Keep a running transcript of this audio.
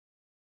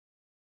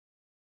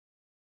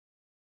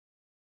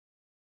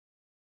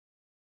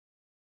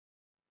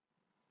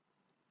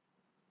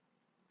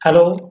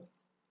Hello,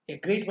 a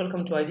great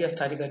welcome to Idea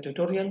Statica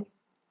tutorial.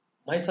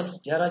 Myself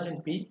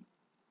Jayarajan P.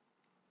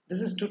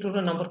 This is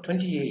tutorial number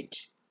 28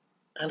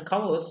 and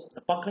covers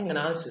the buckling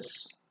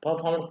analysis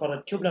performed for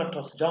a tubular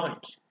truss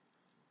joint.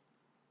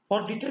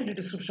 For detailed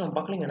description of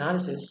buckling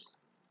analysis,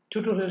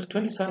 tutorial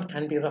 27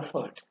 can be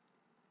referred.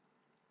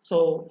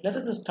 So let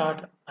us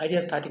start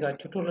Idea Statica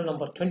tutorial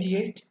number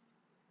 28.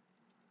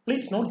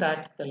 Please note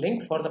that the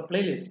link for the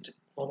playlist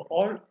for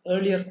all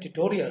earlier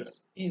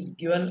tutorials is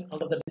given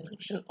under the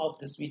description of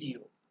this video.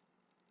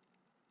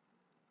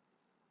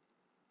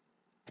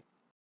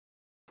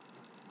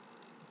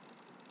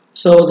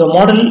 So the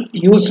model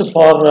used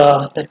for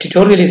the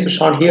tutorial is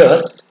shown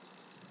here.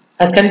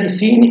 As can be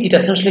seen, it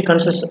essentially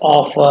consists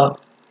of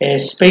a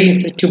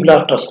space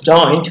tubular truss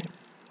joint.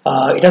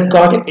 It has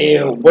got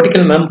a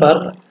vertical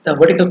member, the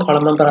vertical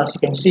column member, as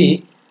you can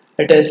see,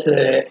 it is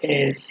a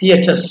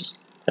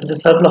CHS, that is a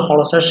circular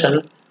hollow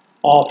section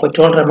of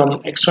 200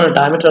 mm external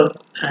diameter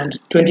and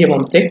 20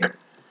 mm thick.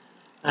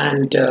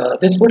 And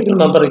this vertical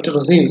member it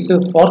receives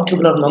 4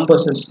 tubular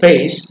members in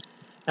space,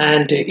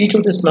 and each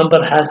of this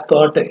member has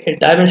got a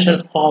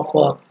dimension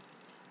of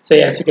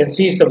say, as you can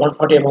see, it's a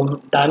 140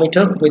 mm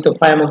diameter with a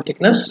 5 mm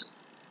thickness.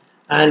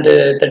 And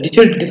the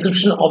detailed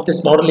description of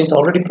this model is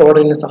already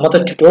provided in some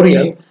other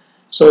tutorial,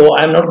 so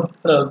I'm not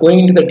going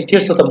into the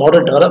details of the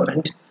model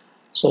development.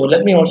 So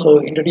let me also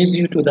introduce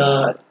you to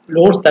the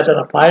loads that are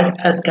applied.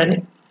 As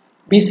can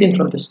be seen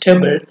from this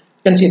table,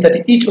 you can see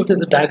that each of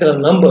these diagonal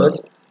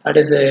members, that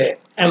is a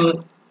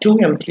M2,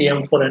 M3,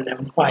 M4 and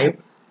M5,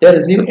 they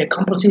receive a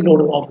compressive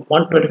load of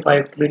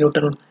 125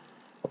 kilonewton.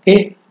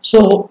 Okay,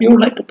 so we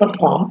would like to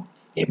perform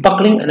a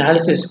buckling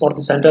analysis for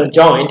the center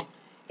joint,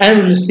 and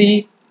we will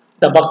see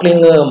the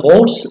buckling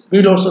modes.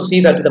 We will also see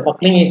that the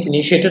buckling is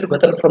initiated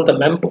whether from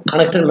the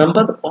connected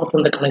member or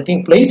from the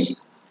connecting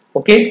plates.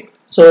 Okay,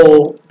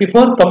 so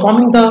before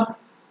performing the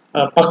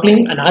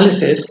buckling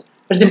analysis,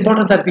 it's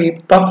important that we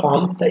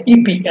perform the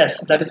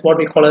EPS, that is what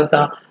we call as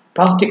the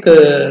plastic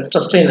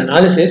stress strain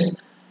analysis,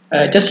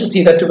 just to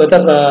see that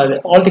whether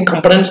all the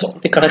components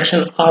of the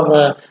connection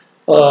are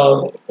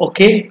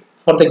okay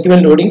for the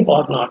given loading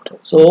or not.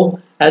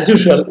 So as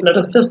usual, let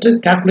us just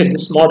calculate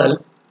this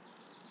model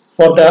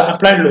for the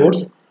applied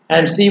loads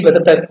and see whether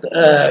the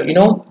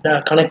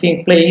the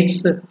connecting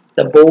plates,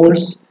 the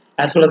bolts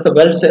as well as the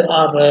welds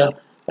are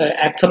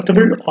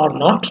acceptable or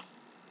not.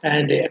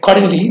 And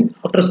accordingly,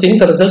 after seeing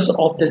the results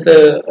of this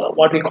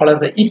what we call as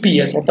the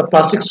EPS, or the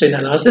plastic strain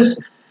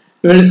analysis,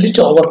 we will switch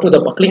over to the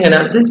buckling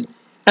analysis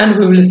and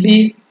we will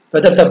see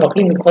whether the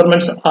buckling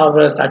requirements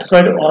are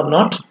satisfied or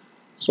not.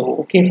 So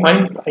okay,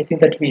 fine, I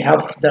think that we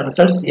have the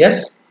results.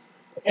 Yes,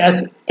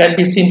 as can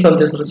be seen from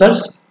these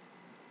results,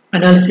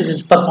 analysis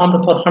is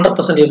performed for 100%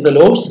 of the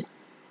loads,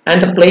 and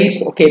the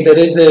plates, okay, there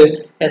is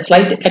a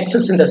slight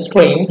excess in the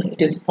strain,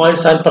 it is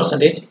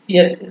 0.7%,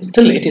 yet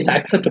still it is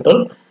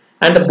acceptable,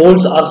 and the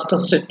bolts are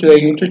stressed to a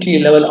utility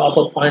level of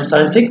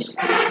 0.76,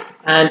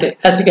 and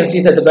as you can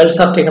see that the welds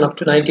are taken up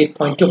to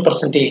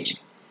 98.2%.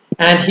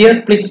 And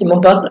here please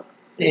remember,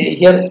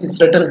 here it is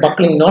written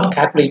buckling not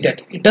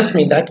calculated. It does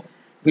mean that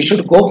we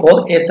should go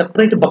for a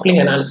separate buckling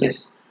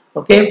analysis.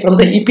 Okay, from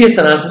the EPS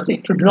analysis,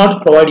 it should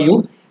not provide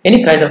you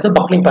any kind of the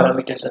buckling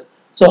parameters.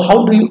 So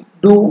how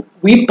do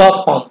we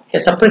perform a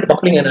separate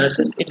buckling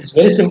analysis? It is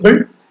very simple.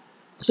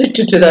 Switch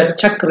to the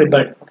check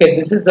ribbon. Okay,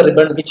 this is the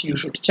ribbon which you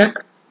should check.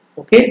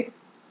 Okay,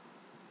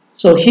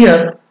 so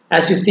here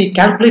as you see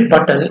calculate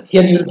button,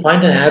 here you will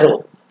find an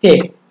arrow.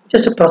 Okay,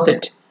 just press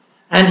it,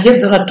 and here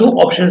there are two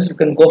options. You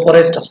can go for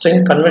a stress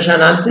strain conventional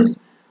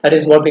analysis, that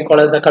is what we call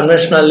as the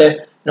conventional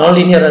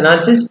nonlinear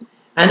analysis,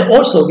 and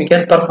also we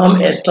can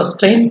perform a stress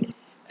strain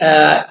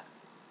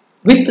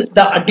with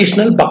the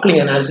additional buckling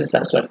analysis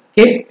as well.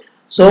 Okay,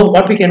 so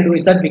what we can do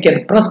is that we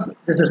can press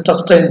this is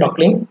stress strain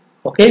buckling.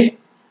 Okay,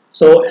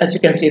 so as you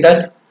can see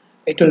that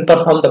it will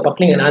perform the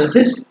buckling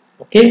analysis.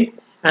 Okay,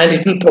 and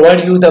it will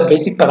provide you the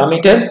basic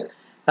parameters.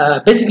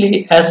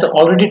 Basically, as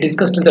already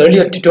discussed in the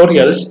earlier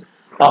tutorials,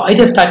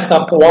 Idea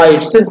Statica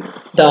provides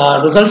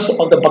the results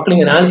of the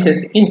buckling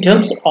analysis in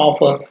terms of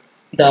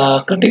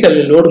the critical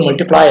load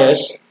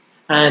multipliers,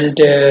 and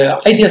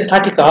Idea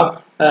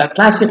Statica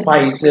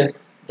classifies the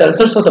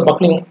results of the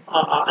buckling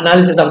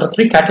analysis under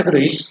three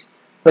categories.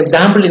 For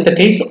example, in the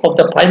case of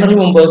the primary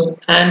members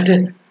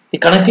and the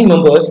connecting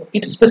members,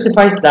 it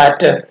specifies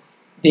that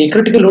the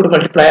critical load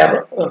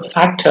multiplier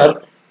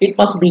factor, it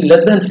must be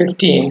less than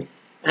 15,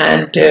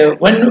 and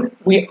when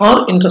we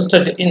are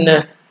interested in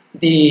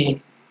the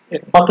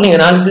buckling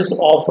analysis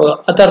of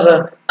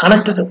other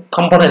connected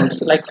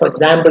components, like for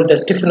example the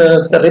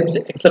stiffeners, the ribs,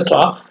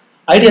 etc.,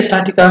 Idea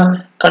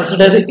Statica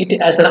consider it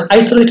as an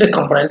isolated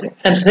component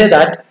and say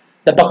that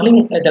the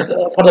buckling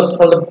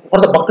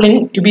for the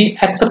buckling to be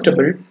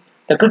acceptable,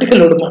 the critical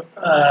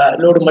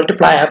load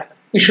multiplier,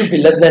 it should be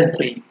less than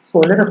 3. So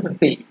let us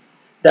see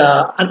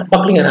the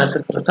buckling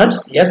analysis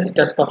results. Yes, it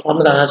has performed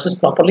the analysis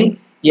properly.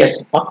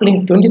 Yes,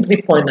 buckling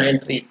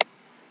 23.93.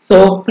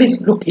 So please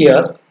look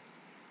here.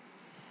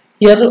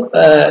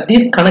 Here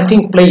these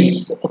connecting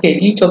plates, okay,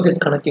 each of these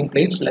connecting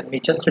plates, let me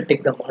just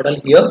take the model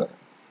here.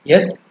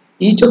 Yes,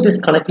 each of these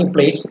connecting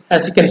plates,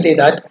 as you can see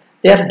that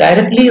they are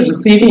directly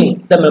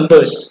receiving the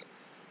members.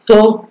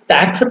 So the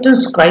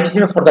acceptance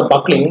criteria for the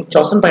buckling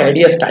chosen by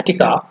Idea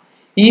Statica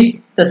is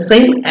the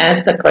same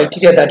as the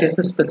criteria that is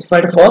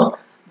specified for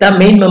the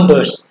main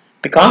members,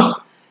 because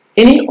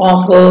any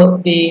of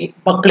the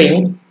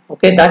buckling,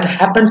 okay, that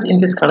happens in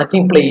this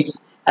connecting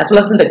plates as well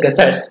as in the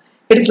gussets,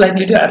 it is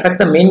likely to affect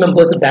the main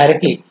members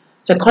directly.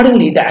 So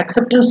accordingly, the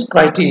acceptance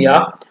criteria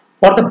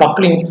for the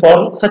buckling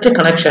for such a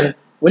connection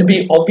will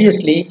be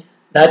obviously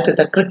that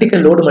the critical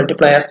load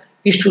multiplier,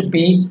 it should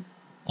be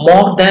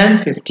more than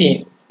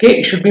 15. Okay,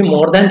 it should be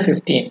more than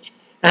 15.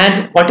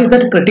 And what is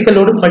that critical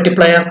load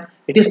multiplier?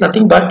 It is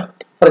nothing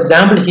but, for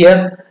example,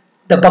 here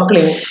the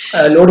buckling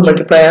load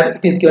multiplier,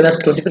 it is given as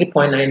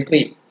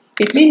 23.93.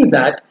 It means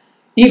that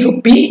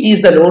if P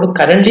is the load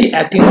currently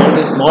acting on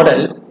this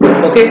model,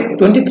 okay,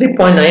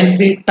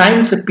 23.93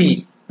 times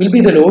P will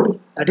be the load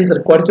that is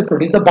required to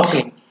produce the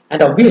buckling.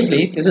 And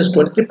obviously, this is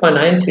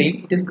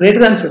 23.93, it is greater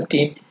than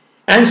 15,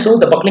 and so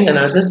the buckling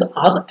analysis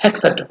are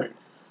acceptable.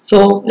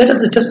 So let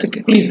us just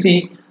quickly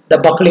see the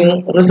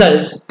buckling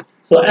results.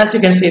 So as you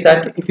can see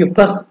that if you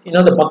press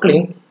the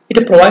buckling,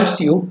 it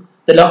provides you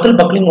the local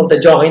buckling of the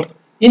joint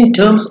in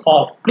terms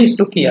of, please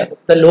look here,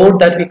 the load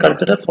that we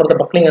consider for the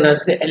buckling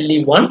analysis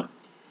LE1,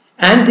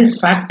 and this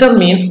factor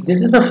means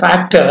this is a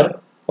factor,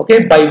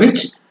 okay, by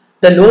which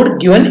the load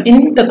given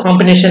in the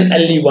combination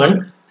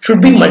LE1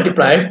 should be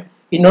multiplied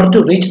in order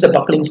to reach the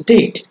buckling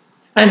state.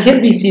 And here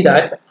we see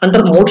that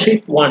under mode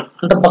shape 1,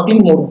 under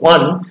buckling mode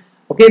 1,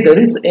 okay, there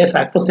is a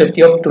factor of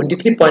safety of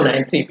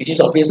 23.93, which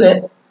is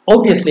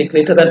obviously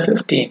greater than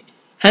 15.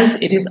 Hence,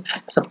 it is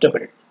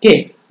acceptable.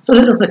 Okay, so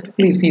let us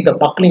quickly see the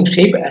buckling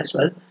shape as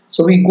well.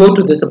 So we go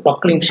to this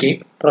buckling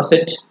shape, press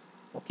it,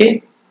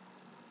 okay,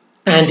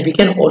 and we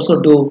can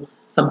also do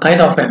some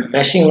kind of a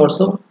meshing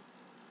also,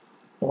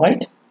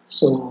 right?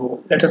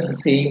 So let us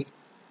see.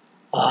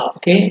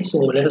 Okay, so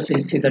let us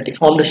see the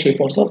deformed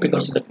shape also,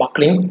 because of the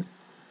buckling.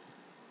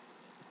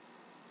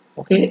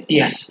 Okay,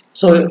 yes,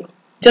 so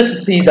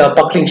just see the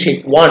buckling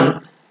shape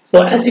 1.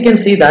 So as you can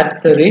see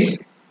that there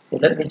is, so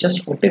let me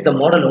just rotate the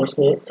model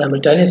also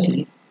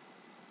simultaneously.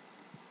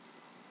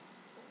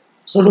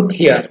 So look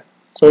here,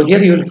 so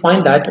here you will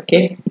find that,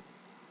 okay,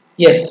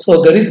 yes,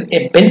 so there is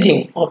a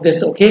bending of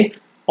this, okay,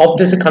 of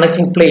this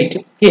connecting plate.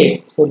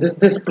 Okay, so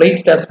this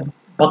plate has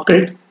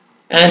buckled,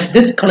 and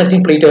this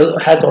connecting plate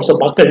has also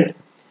buckled,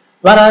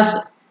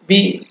 whereas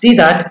we see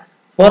that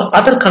for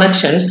other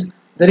connections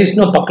there is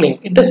no buckling.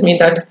 It does mean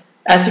that,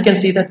 as you can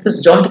see, that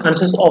this joint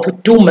consists of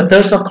two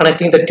methods of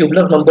connecting the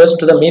tubular members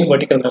to the main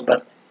vertical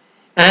member,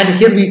 and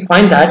here we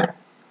find that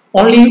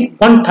only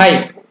one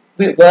type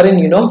wherein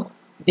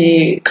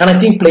the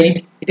connecting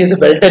plate, it is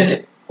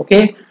welded,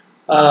 okay,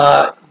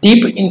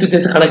 deep into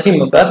this connecting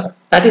member,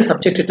 that is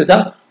subjected to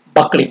the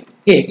buckling.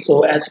 Okay,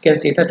 so as you can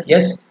see that,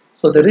 yes,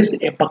 so there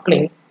is a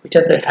buckling which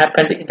has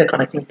happened in the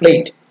connecting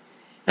plate,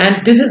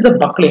 and this is the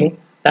buckling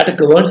that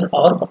governs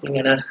our buckling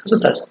analysis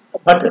results.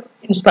 But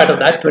in spite of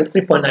that,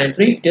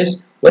 23.93, it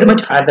is very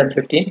much higher than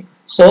 15.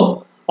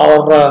 So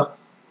our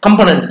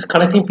components,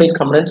 connecting plate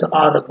components,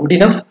 are good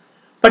enough.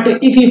 But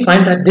if we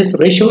find that this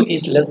ratio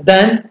is less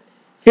than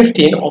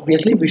 15,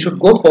 obviously we should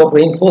go for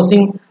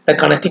reinforcing the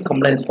connecting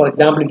components. For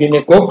example, we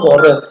may go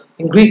for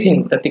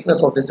increasing the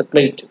thickness of this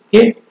plate.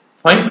 Okay,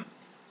 fine.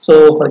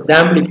 So for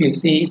example, if you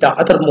see the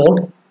other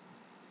mode,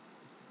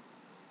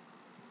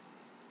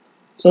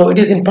 so it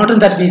is important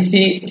that we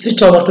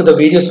switch over to the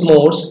various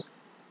modes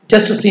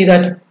just to see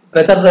that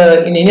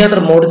whether in any other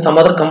mode some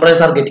other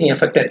components are getting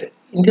affected.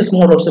 In this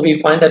mode also we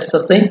find that it's the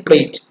same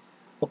plate.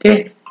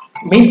 Okay,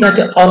 means that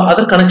our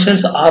other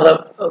connections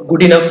are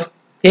good enough.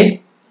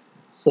 Okay,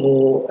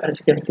 so as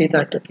you can see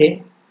that,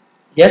 okay,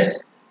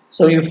 yes,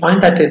 so you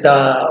find that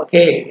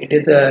it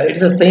is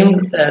the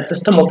same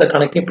system of the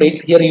connecting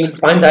plates. Here you will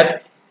find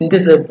that in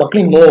this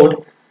buckling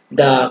mode,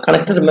 the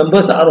connected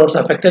members are also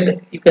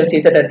affected. You can see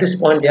that at this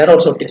point they are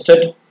also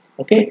tested.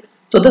 Okay,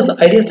 so this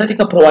Idea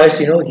Statica provides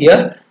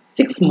here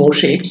 6 more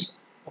shapes,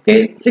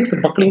 okay, 6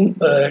 buckling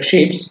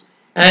shapes,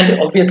 and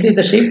obviously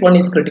the shape 1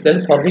 is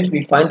critical, for which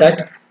we find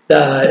that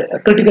the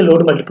critical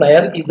load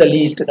multiplier is the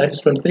least, that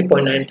is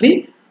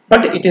 23.93,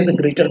 but it is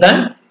greater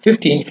than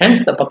 15,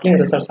 hence the buckling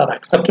results are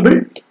acceptable.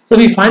 So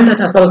we find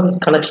that as far as this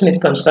connection is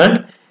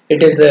concerned,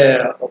 it is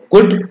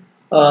good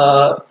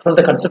from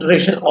the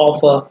consideration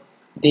of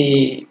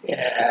the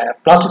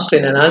plastic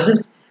strain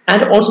analysis,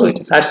 and also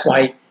it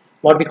satisfies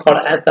what we call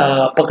as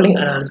the buckling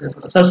analysis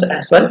results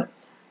as well.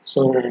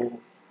 So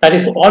that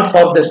is all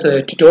for this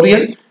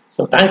tutorial.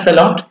 So thanks a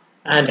lot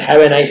and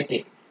have a nice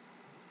day.